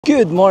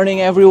Good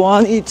morning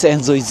everyone, it's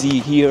Enzo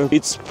Z here.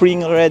 It's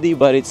spring already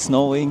but it's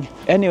snowing.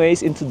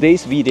 Anyways, in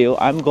today's video,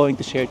 I'm going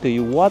to share to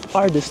you what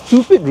are the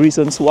stupid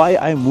reasons why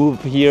I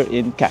moved here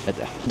in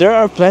Canada. There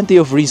are plenty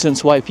of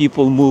reasons why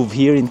people move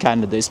here in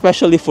Canada,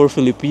 especially for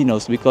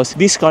Filipinos, because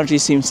this country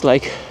seems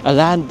like a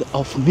land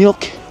of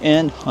milk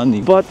and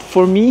honey. But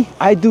for me,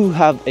 I do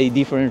have a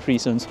different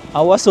reasons.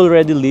 I was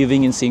already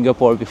living in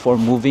Singapore before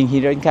moving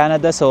here in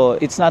Canada, so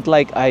it's not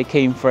like I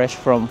came fresh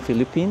from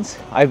Philippines.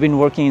 I've been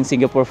working in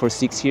Singapore for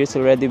 6 years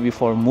already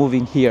before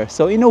moving here.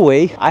 So in a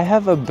way, I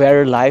have a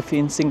better life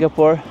in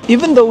Singapore.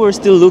 Even though we're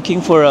still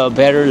looking for a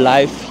better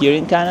life here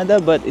in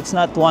Canada, but it's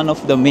not one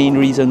of the main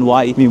reasons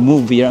why we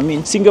move here. I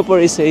mean, Singapore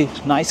is a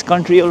nice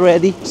country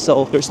already,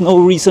 so there's no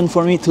reason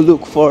for me to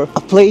look for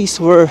a place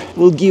where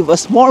will give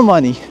us more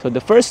money. So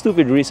the first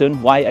stupid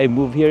reason why I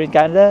moved here in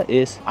Canada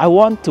is I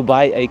want to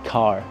buy a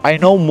car. I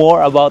know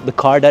more about the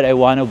car that I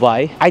want to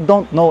buy. I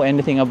don't know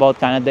anything about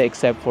Canada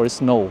except for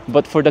snow.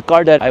 But for the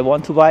car that I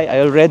want to buy, I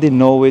already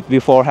know it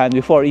beforehand,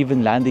 before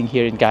even landing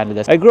here in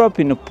Canada. I grew up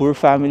in a poor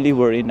family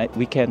wherein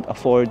we can't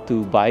afford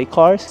to buy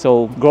cars.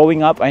 So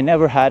growing up, I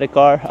never had a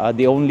car.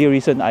 The only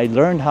reason I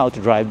learned how to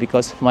drive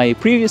because my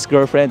previous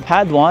girlfriend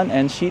had one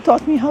and she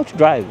taught me how to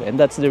drive. And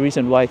that's the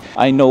reason why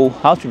I know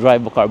how to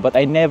drive a car, but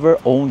I never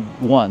owned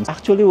one.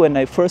 Actually, when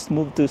I first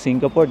moved to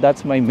Singapore,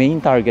 that's my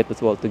main target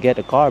as well, to get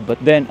a car.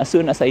 But then as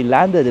soon as I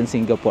landed in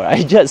Singapore,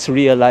 I just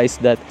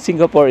realized that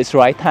Singapore is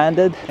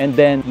right-handed. And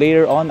then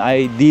later on,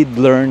 I did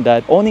learn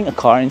that owning a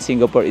car in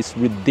Singapore is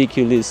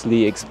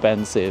ridiculously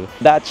expensive.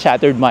 That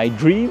shattered my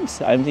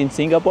dreams. I'm in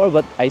Singapore,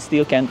 but I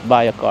still can't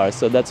buy a car.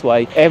 So that's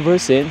why ever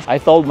since I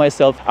told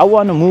myself I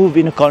want to move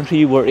in a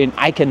country wherein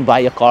I can buy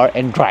a car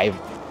and drive.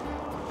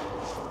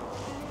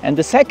 And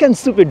the second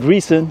stupid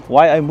reason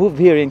why I moved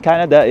here in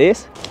Canada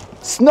is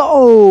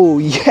snow.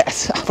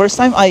 Yes, first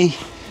time I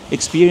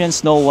experienced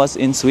snow was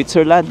in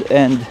Switzerland,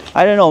 and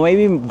I don't know,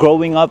 maybe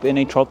growing up in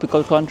a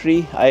tropical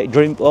country, I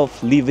dreamed of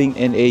living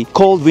in a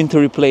cold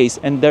wintry place,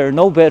 and there are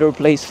no better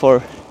place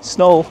for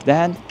snow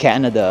than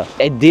Canada.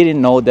 I didn't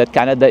know that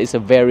Canada is a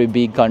very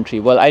big country.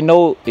 Well, I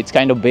know it's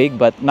kind of big,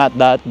 but not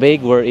that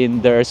big,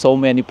 wherein there are so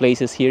many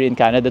places here in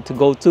Canada to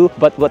go to.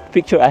 But what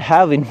picture I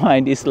have in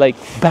mind is like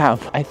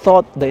Banff. I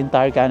thought the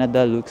entire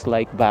Canada looks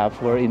like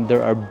Banff, wherein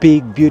there are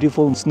big,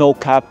 beautiful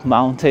snow-capped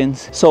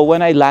mountains. So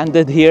when I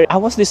landed here, I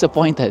was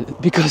disappointed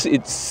because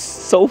it's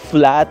so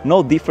flat,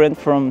 no different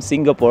from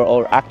Singapore,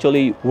 or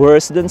actually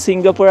worse than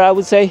Singapore, I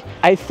would say.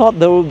 I thought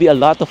there would be a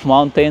lot of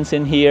mountains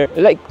in here,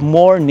 like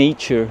more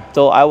nature.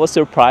 So I was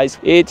surprised.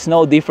 It's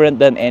no different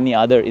than any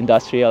other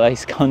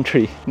industrialized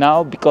country.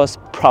 Now, because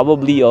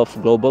probably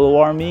of global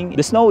warming,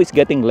 the snow is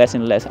getting less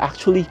and less.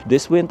 Actually,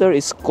 this winter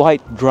is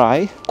quite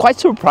dry. Quite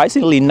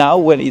surprisingly, now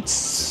when it's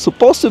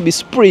supposed to be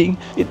spring,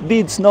 it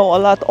did snow a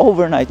lot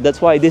overnight.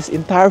 That's why this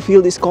entire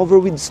field is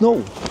covered with snow.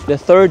 The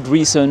third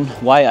reason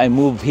why I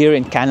moved here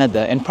in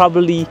Canada, and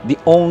probably the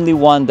only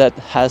one that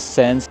has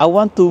sense, I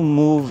want to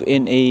move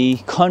in a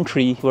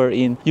country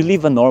wherein you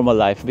live a normal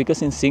life.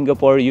 Because in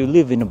Singapore, you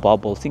live in a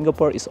bubble.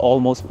 Singapore is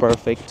almost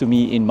perfect to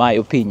me, in my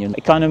opinion.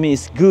 Economy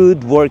is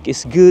good, work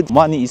is good,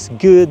 money is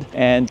good,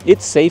 and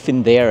it's safe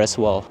in there as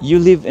well. You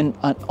live in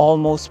an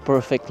almost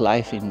perfect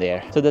life in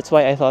there. So that's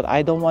why I thought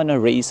I don't want to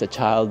raise a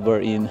child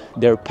wherein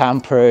they're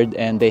pampered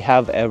and they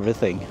have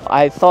everything.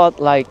 I thought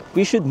like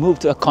we should move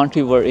to a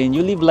country wherein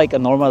you live like a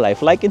normal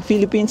life, like in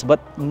Philippines, but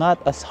not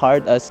as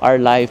hard as our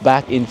life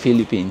back in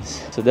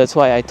Philippines. So that's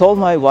why I told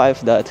my wife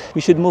that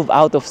we should move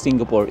out of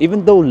Singapore.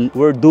 Even though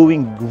we're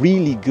doing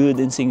really good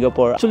in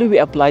Singapore, actually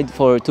we applied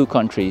for 2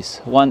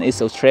 countries. One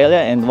is Australia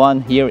and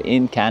one here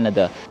in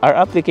Canada. Our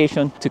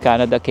application to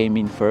Canada came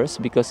in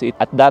first because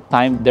at that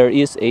time there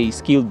is a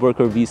skilled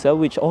worker visa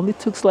which only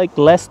took like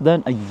less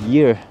than a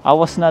year. I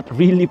was not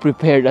really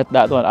prepared at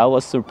that one. I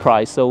was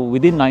surprised. So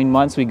within 9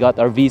 months we got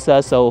our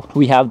visa, so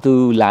we have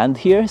to land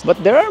here.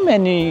 But there are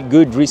many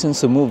good reasons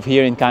to move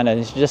here in Canada.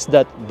 It's just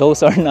that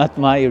those are not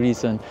my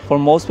reason. For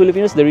most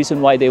Filipinos, the reason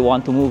why they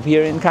want to move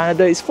here in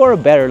Canada is for a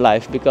better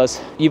life,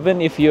 because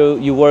even if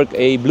you work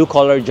a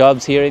blue-collar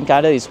jobs here in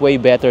Canada, it's way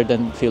better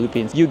than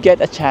Philippines. You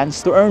get a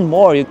chance to earn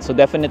more. So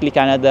definitely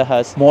Canada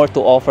has more to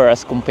offer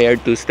as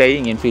compared to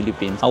staying in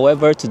Philippines.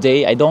 However,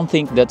 today I don't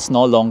think that's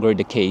no longer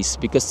the case,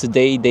 because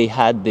today they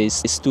had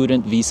this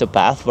student visa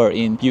path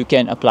wherein you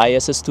can apply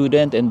as a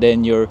student and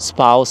then your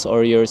spouse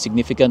or your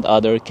significant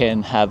other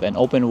can have an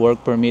open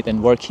work permit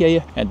and work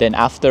here. And then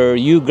after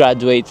you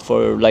graduate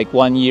for like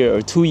 1 year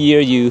or 2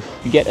 years, you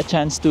get a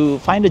chance to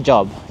find a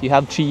job. You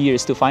have 3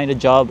 years to find a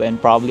job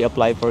and probably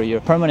apply for your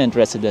permanent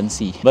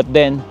residency. But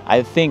then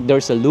I think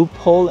there's a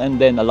loophole, and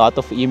then a lot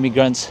of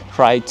immigrants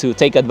try to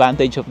take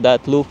advantage of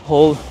that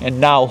loophole. And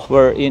now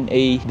we're in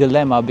a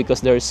dilemma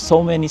because there's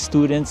so many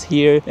students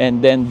here,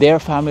 and then their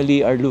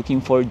family are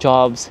looking for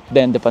jobs.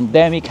 Then the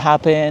pandemic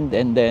happened,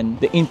 and then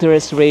the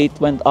interest rate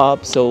went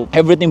up. So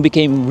everything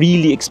became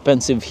really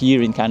expensive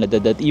here in Canada,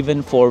 that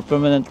even for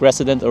permanent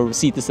resident or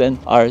citizen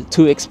are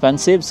too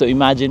expensive. So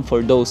imagine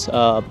for those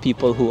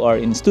people who are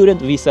in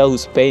student visa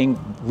who's paying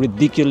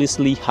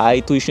ridiculously high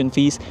tuition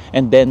fees,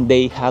 and then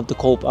they have to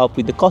cope up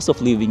with the cost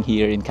of living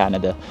here in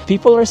Canada.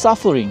 People are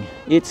suffering.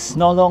 It's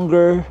no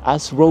longer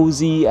as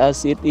rosy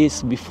as it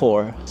is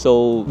before.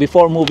 So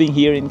before moving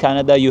here in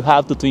Canada, you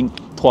have to think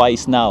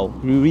twice now.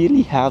 You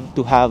really have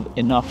to have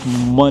enough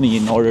money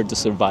in order to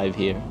survive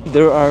here.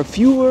 There are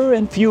fewer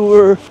and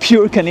fewer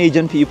pure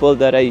Canadian people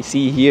that I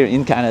see here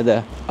in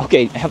Canada.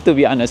 Okay, I have to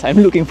be honest, I'm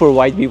looking for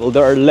white people.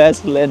 There are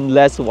less and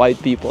less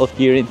white people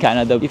here in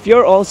Canada. If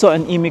you're also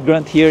an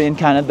immigrant here in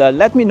Canada,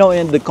 let me know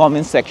in the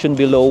comment section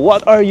below,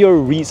 what are your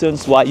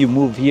reasons why you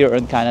moved here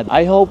in Canada?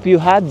 I hope you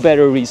had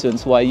better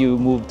reasons why you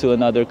moved to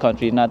another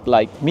country, not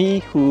like me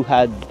who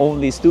had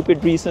only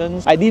stupid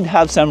reasons. I did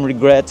have some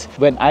regrets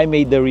when I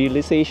made the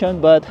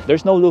realization, but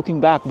there's no looking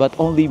back, but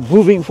only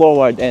moving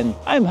forward, and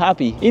I'm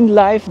happy. In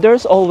life,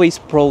 there's always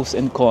pros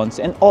and cons,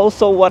 and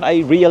also what I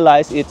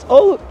realized, it's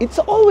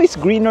always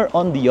greener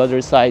on the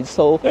other side,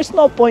 so there's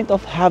no point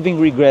of having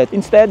regret.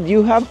 Instead,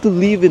 you have to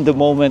live in the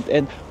moment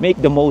and make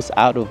the most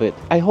out of it.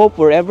 I hope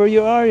wherever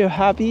you are, you're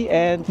happy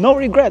and no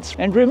regrets.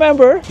 And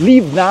remember,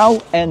 live now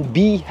and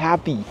be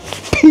happy.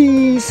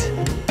 Peace!